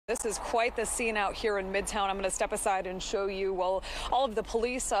This is quite the scene out here in Midtown. I'm going to step aside and show you. Well, all of the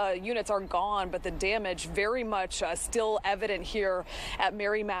police units are gone, but the damage very much still evident here at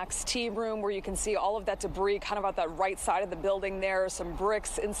Mary Mac's Tea Room, where you can see all of that debris kind of at that right side of the building there. Some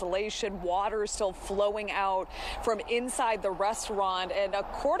bricks, insulation, water still flowing out from inside the restaurant. And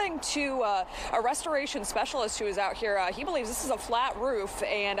according to a restoration specialist who is out here, he believes this is a flat roof,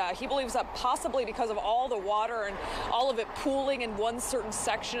 and he believes that possibly because of all the water and all of it pooling in one certain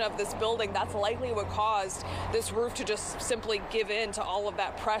section of this building, that's likely what caused this roof to just simply give in to all of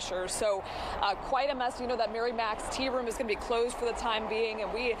that pressure. So quite a mess. You know that Mary Mac's Tea Room is going to be closed for the time being,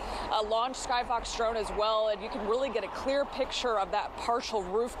 and we launched Skyfox drone as well, and you can really get a clear picture of that partial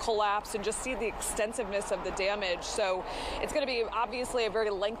roof collapse and just see the extensiveness of the damage. So it's going to be obviously a very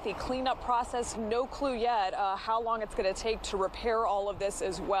lengthy cleanup process. No clue yet how long it's going to take to repair all of this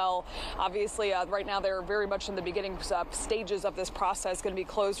as well. Obviously, right now they're very much in the beginning stages of this process, going to be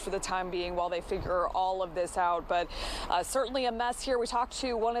closed for the time being while they figure all of this out. But certainly a mess here. We talked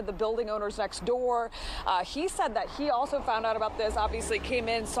to one of the building owners next door. He said that he also found out about this, obviously came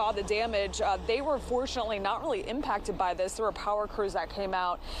in, saw the damage. They were fortunately not really impacted by this. There were power crews that came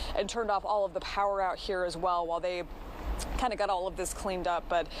out and turned off all of the power out here as well while they kind of got all of this cleaned up.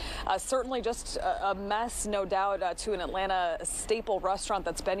 But certainly just a mess, no doubt, to an Atlanta staple restaurant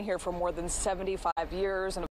that's been here for more than 75 years. And